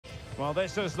Well,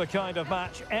 this is the kind of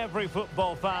match every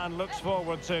football fan looks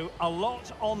forward to. A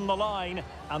lot on the line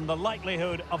and the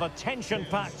likelihood of a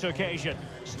tension-packed occasion.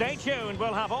 Stay tuned,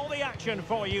 we'll have all the action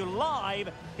for you live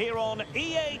here on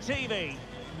EA TV.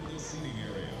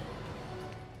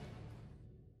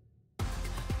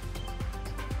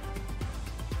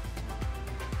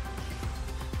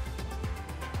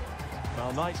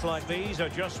 Well, nights like these are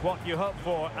just what you hope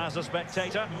for as a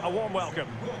spectator. A warm welcome.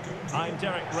 I'm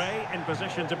Derek Ray, in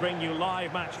position to bring you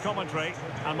live match commentary.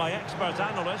 And my expert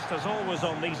analyst, as always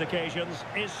on these occasions,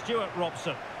 is Stuart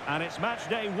Robson. And it's match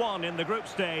day 1 in the group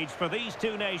stage for these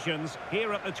two nations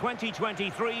here at the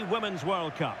 2023 Women's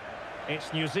World Cup.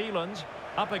 It's New Zealand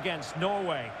up against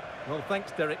Norway. Well,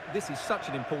 thanks, Derek. This is such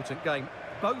an important game.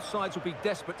 Both sides will be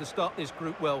desperate to start this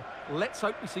group well. Let's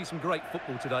hope we see some great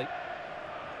football today.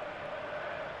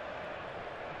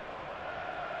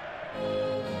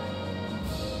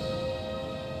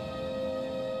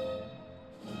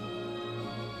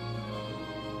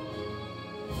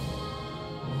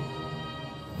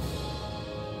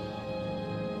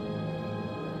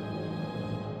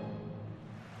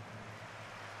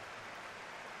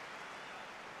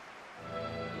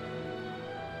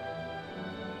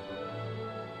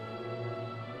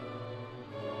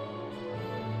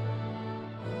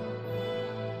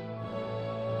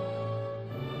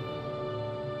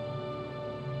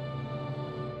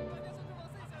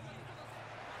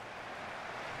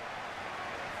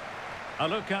 A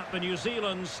look at the New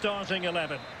Zealand starting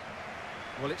 11.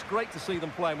 Well, it's great to see them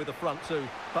playing with the front two,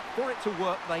 but for it to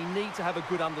work, they need to have a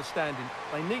good understanding.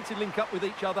 They need to link up with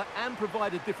each other and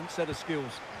provide a different set of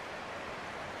skills.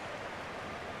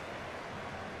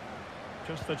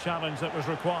 Just the challenge that was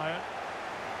required.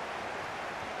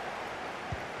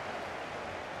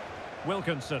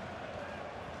 Wilkinson.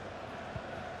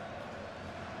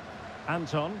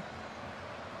 Anton.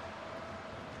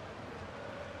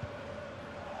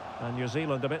 And New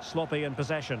Zealand a bit sloppy in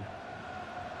possession.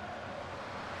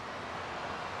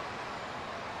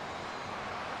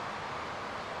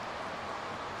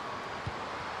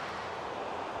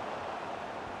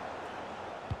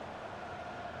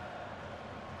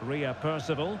 Ria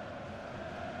Percival.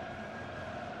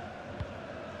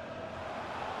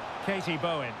 Katie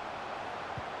Bowen.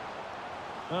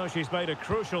 Oh, she's made a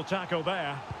crucial tackle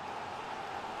there.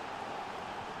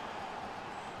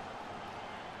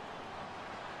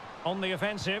 On the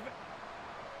offensive.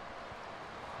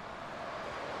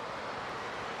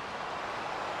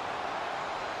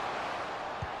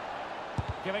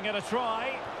 Giving it a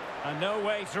try. And no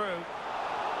way through.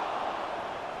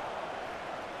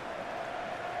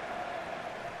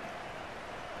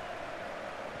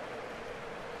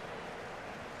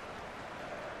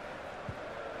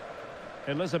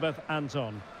 Elizabeth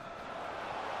Anton.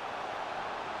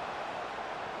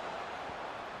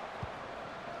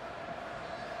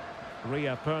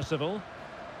 Ria Percival.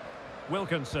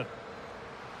 Wilkinson.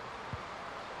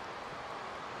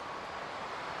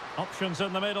 Options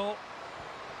in the middle.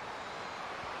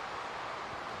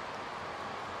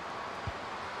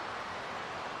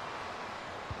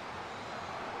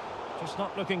 Just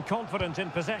not looking confident in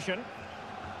possession.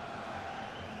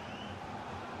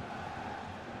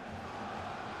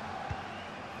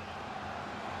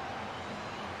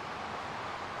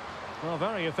 Well,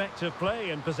 very effective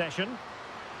play in possession.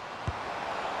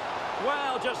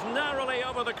 Well, just narrowly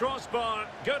over the crossbar.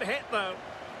 Good hit, though.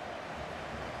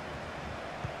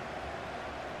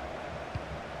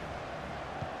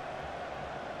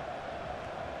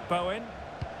 Bowen.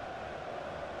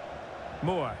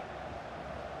 Moore.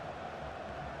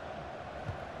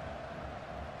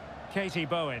 Katie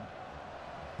Bowen.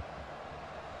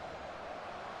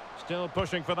 Still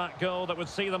pushing for that goal that would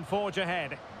see them forge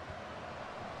ahead.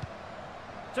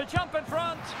 To jump in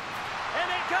front. In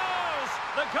it goes!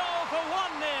 The goal for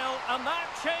 1-0, and that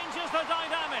changes the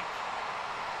dynamic.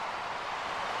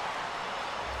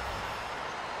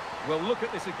 Well, look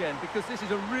at this again, because this is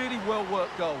a really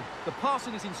well-worked goal. The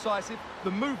passing is incisive,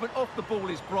 the movement off the ball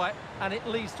is bright, and it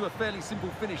leads to a fairly simple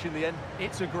finish in the end.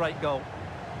 It's a great goal.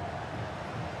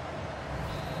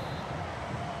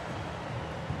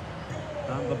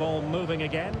 And the ball moving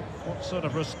again. What sort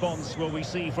of response will we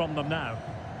see from them now?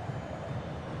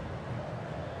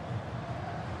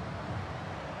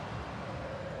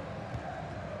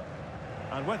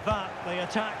 And with that, the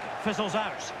attack fizzles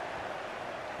out.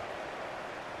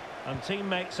 And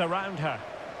teammates around her.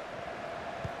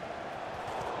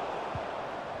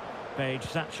 Paige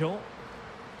Satchel.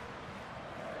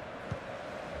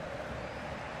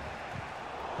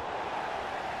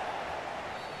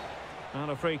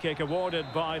 And a free kick awarded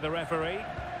by the referee.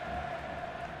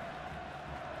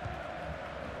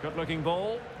 Good looking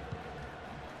ball.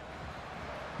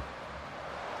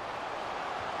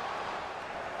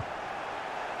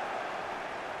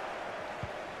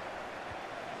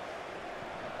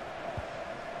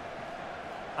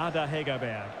 Ada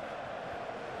Hegerberg.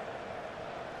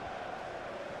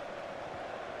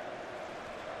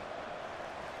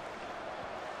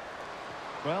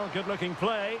 Well, good-looking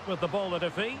play with the ball at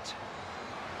her feet.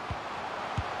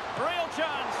 Real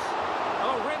chance.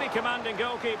 Oh, really commanding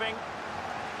goalkeeping.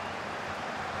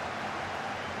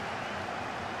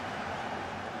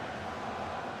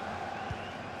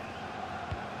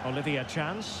 Olivia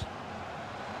Chance.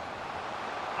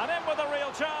 And in with a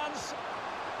real chance.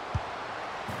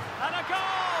 And a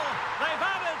goal! They've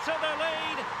added to their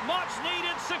lead.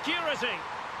 Much-needed security.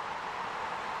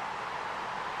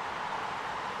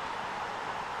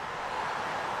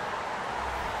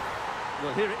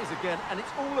 Well, here it is again, and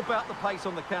it's all about the pace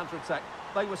on the counter-attack.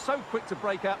 They were so quick to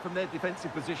break out from their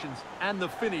defensive positions, and the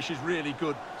finish is really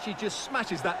good. She just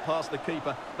smashes that past the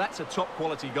keeper. That's a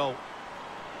top-quality goal.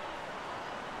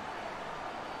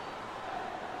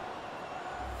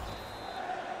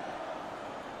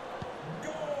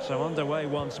 So underway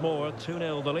once more,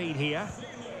 2-0 the lead here.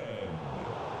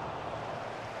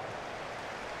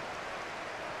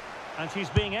 And she's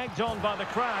being egged on by the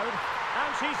crowd.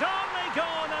 And she's only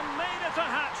gone and made it a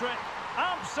hat-trick.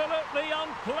 Absolutely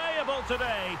unplayable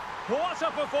today. What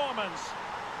a performance.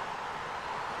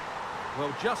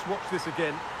 Well, just watch this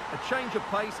again. A change of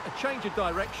pace, a change of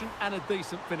direction, and a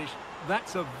decent finish.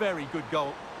 That's a very good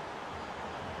goal.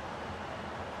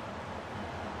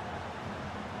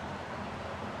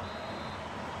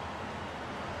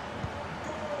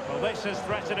 Well, this is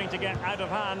threatening to get out of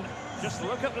hand. Just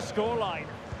look at the scoreline.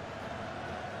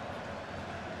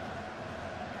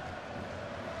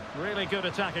 Really good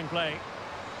attacking play.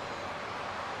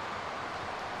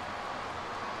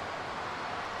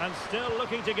 And still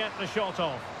looking to get the shot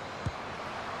off.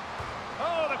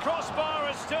 Oh, the crossbar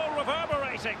is still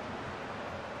reverberating.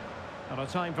 And a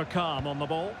time for calm on the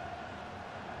ball.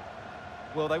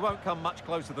 Well, they won't come much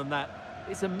closer than that.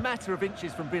 It's a matter of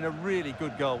inches from being a really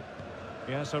good goal.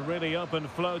 Yes, a really open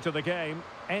flow to the game.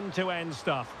 End-to-end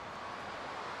stuff.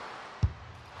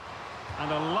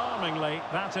 And alarmingly,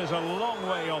 that is a long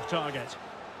way off target.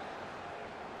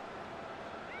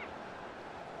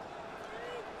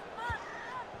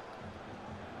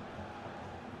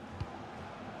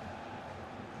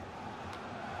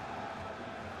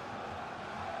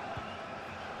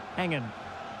 Engen.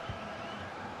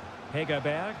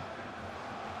 Hegerberg.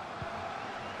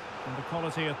 And the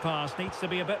quality of pass needs to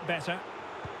be a bit better.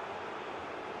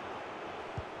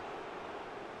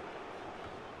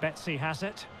 Betsy has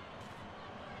it.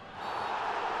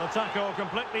 The tackle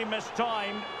completely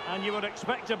mistimed, and you would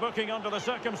expect a booking under the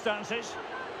circumstances.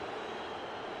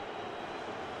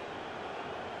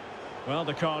 Well,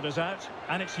 the card is out,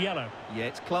 and it's yellow. Yeah,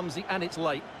 it's clumsy and it's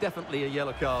late. Definitely a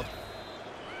yellow card.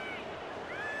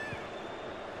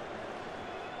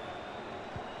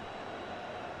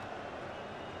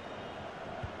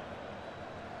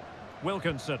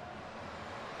 Wilkinson.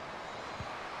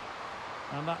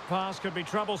 And that pass could be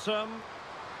troublesome.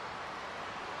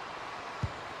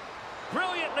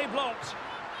 Brilliantly blocked.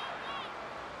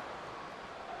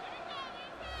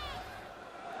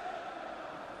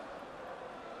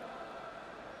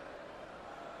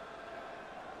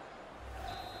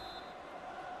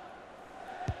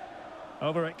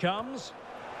 Over it comes.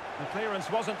 The clearance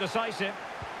wasn't decisive.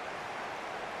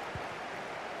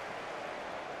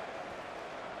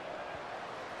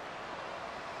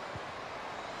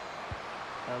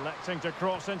 Electing to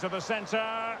cross into the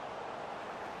centre.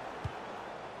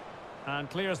 And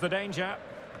clears the danger.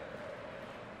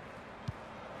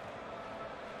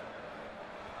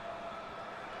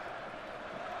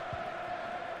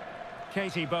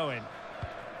 Katie Bowen.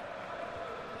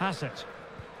 Has it.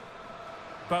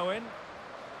 Bowen.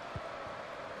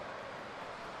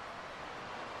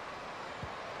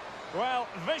 Well,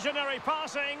 visionary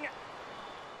passing.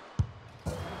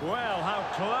 Well, how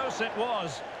close it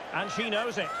was. And she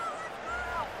knows it.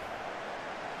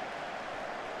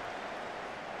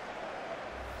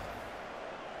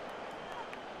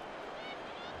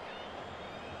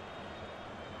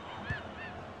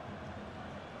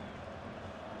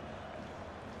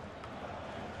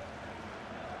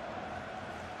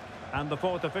 And the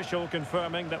fourth official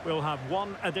confirming that we'll have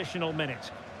one additional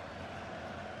minute.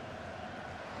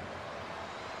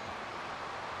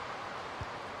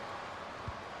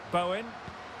 Bowen.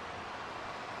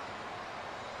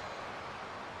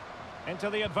 Into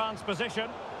the advanced position.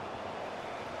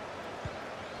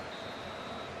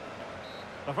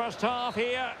 The first half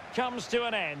here comes to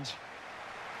an end.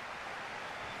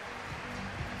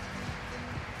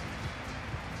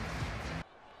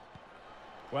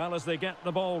 Well, as they get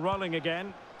the ball rolling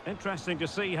again, interesting to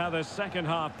see how the second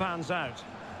half pans out.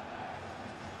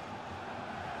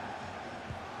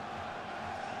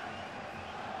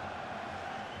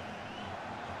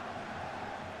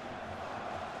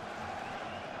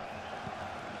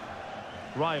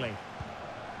 Riley.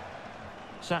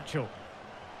 Satchel.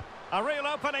 A real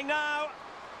opening now.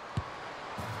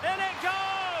 In it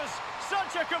goes!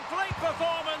 Such a complete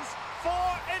performance. 4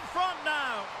 in front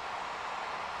now.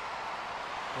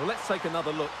 Well, let's take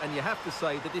another look, and you have to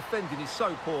say the defending is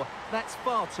so poor. That's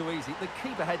far too easy. The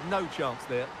keeper had no chance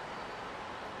there.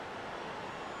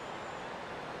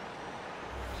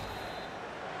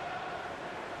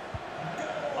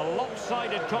 A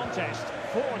lopsided contest,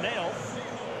 4-0.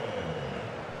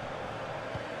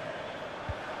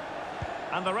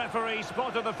 And the referee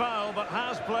spotted the foul, but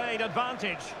has played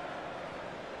advantage.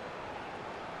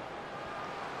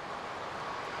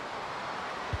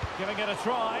 Giving it a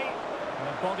try. And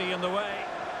a body in the way.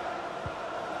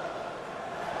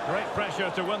 Great pressure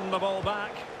to win the ball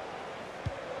back.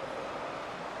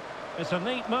 It's a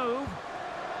neat move.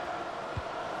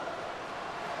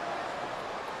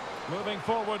 Moving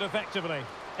forward effectively.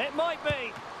 It might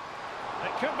be.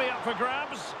 It could be up for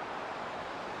grabs.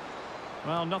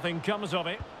 Well, nothing comes of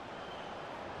it.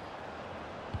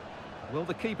 Well,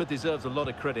 the keeper deserves a lot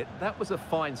of credit. That was a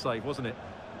fine save, wasn't it?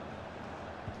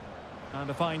 And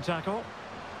a fine tackle.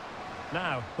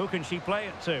 Now, who can she play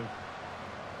it to?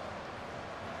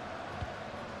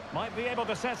 Might be able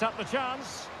to set up the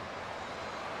chance.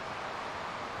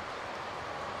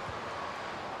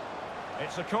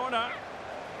 It's a corner.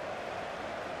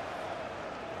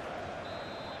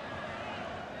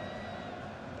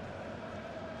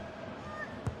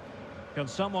 Can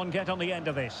someone get on the end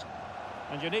of this?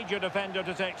 And you need your defender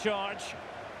to take charge.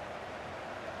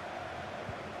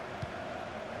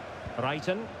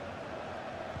 Brighton.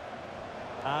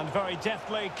 And very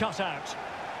deftly cut out.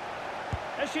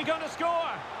 Is she going to score?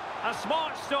 A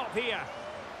smart stop here.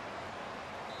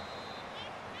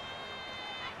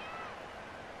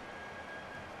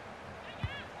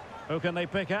 Who can they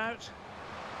pick out?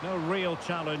 No real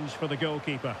challenge for the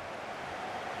goalkeeper.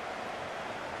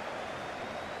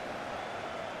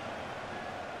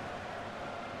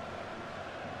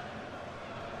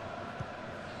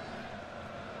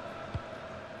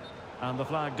 And the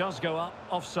flag does go up,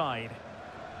 offside.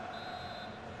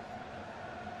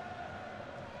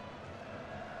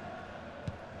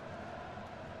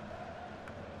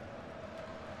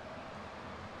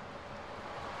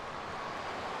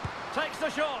 Takes the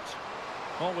shot.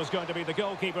 Always going to be the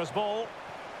goalkeeper's ball.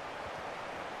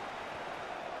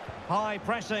 High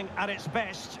pressing at its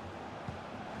best.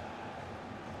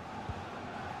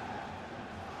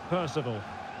 Percival.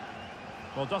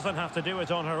 Well, doesn't have to do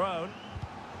it on her own.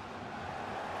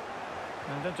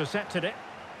 And intercepted it.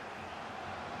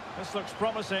 This looks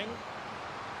promising.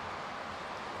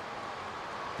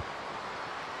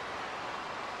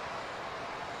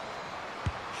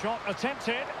 Shot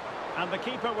attempted. And the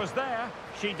keeper was there.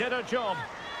 She did her job.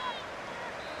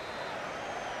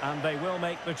 And they will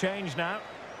make the change now.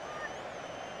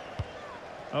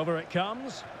 Over it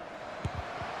comes.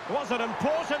 Was an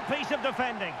important piece of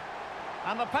defending.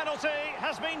 And the penalty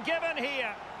has been given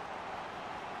here.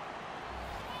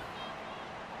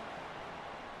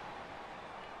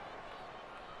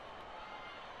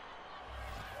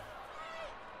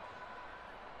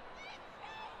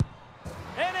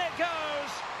 In it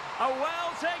goes. A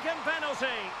well-taken penalty.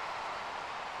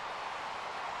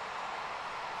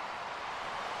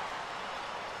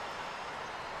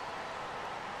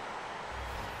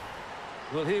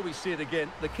 Well, here we see it again.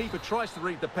 The keeper tries to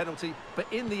read the penalty, but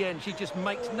in the end, she just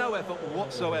makes no effort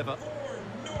whatsoever.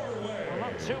 Well,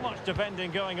 not too much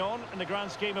defending going on in the grand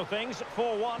scheme of things.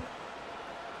 4-1.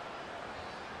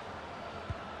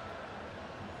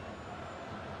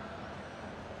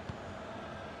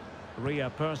 Ria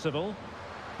Percival.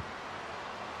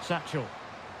 Satchel.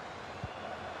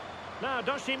 Now,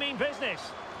 does she mean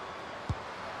business?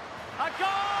 A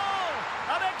goal!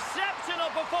 An exceptional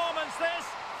performance, this.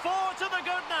 4 to the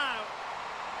good now.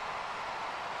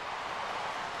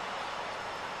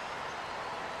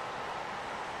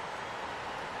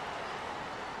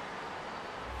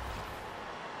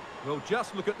 Well,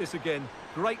 just look at this again.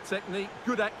 Great technique,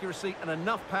 good accuracy, and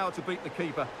enough power to beat the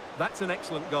keeper. That's an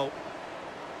excellent goal.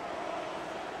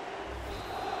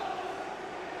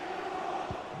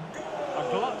 A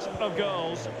glut of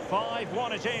goals.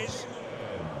 5-1 it is.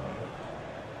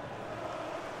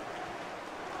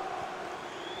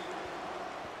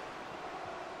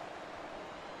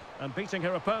 And beating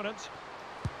her opponent.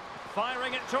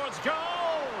 Firing it towards goal!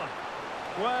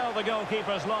 Well, the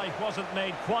goalkeeper's life wasn't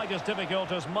made quite as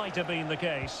difficult as might have been the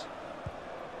case.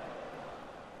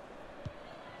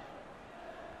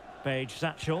 Paige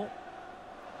Satchel.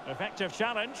 Effective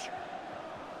challenge.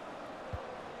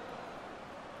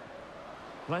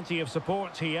 Plenty of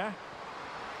support here.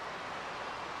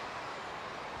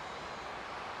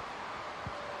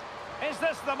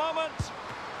 the moment.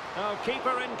 Oh,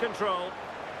 keeper in control.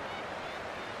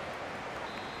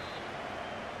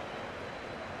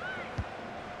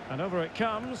 And over it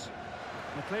comes.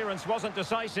 The clearance wasn't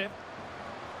decisive.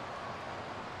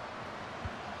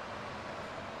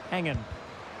 Engen,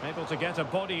 able to get a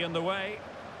body in the way.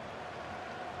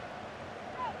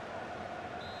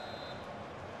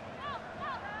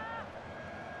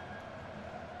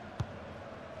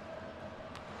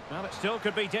 Well, it still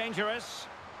could be dangerous.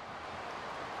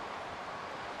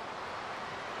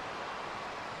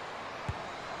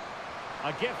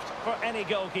 A gift for any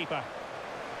goalkeeper.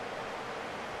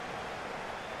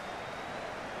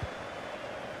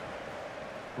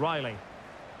 Riley.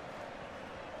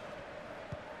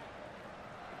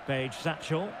 Page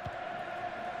Satchel.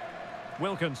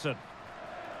 Wilkinson.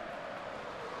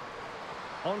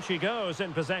 On she goes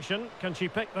in possession. Can she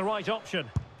pick the right option?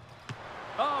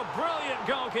 Oh, brilliant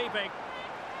goalkeeping.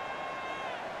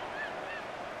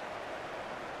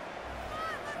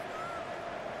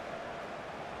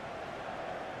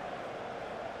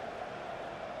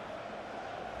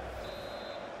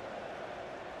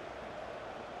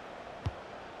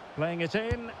 Playing it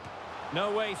in.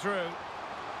 No way through.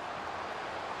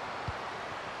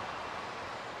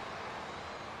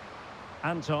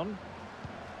 Anton.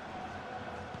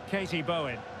 Katie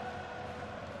Bowen.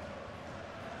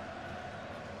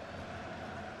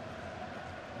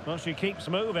 Well, she keeps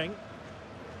moving.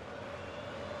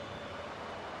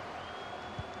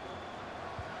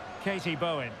 Katie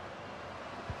Bowen.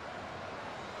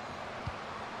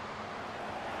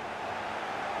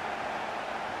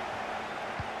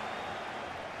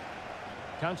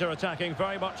 Counter-attacking,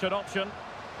 very much an option.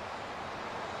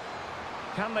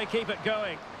 Can they keep it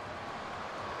going?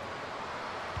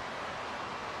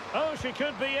 Oh, she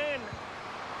could be in.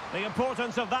 The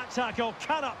importance of that tackle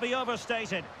cannot be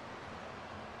overstated.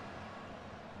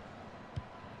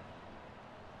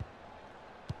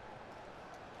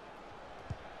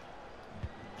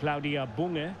 Claudia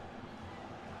Bunge.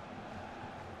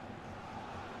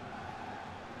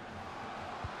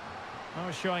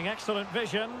 Oh, showing excellent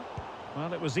vision.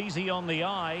 Well, it was easy on the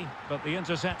eye, but the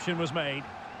interception was made.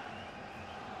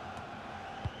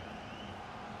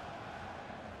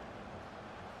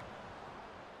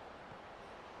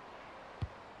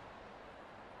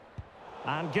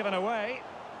 And given away.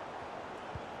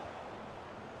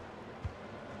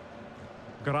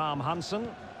 Graham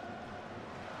Hansen.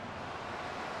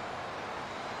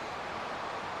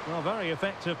 Well, very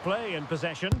effective play in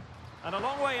possession. And a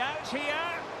long way out here.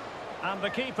 And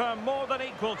the keeper more than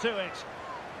equal to it.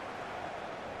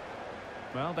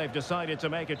 Well, they've decided to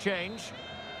make a change.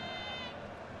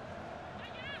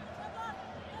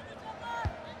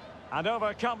 And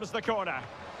over comes the corner.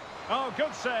 Oh,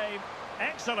 good save.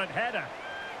 Excellent header.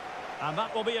 And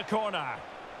that will be a corner.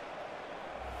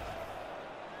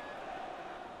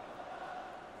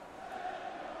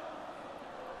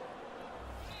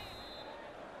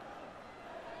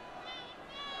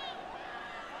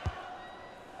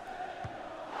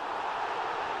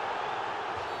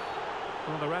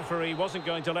 Well, the referee wasn't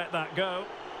going to let that go.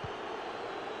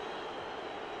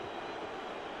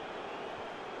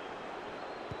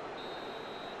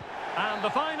 And the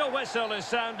final whistle is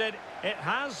sounded. It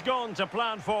has gone to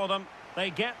plan for them. They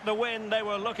get the win they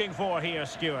were looking for here,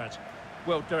 Stuart.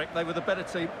 Well, Derek, they were the better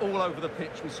team all over the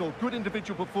pitch. We saw good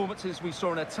individual performances. We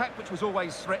saw an attack which was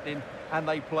always threatening, and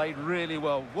they played really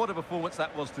well. What a performance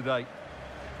that was today.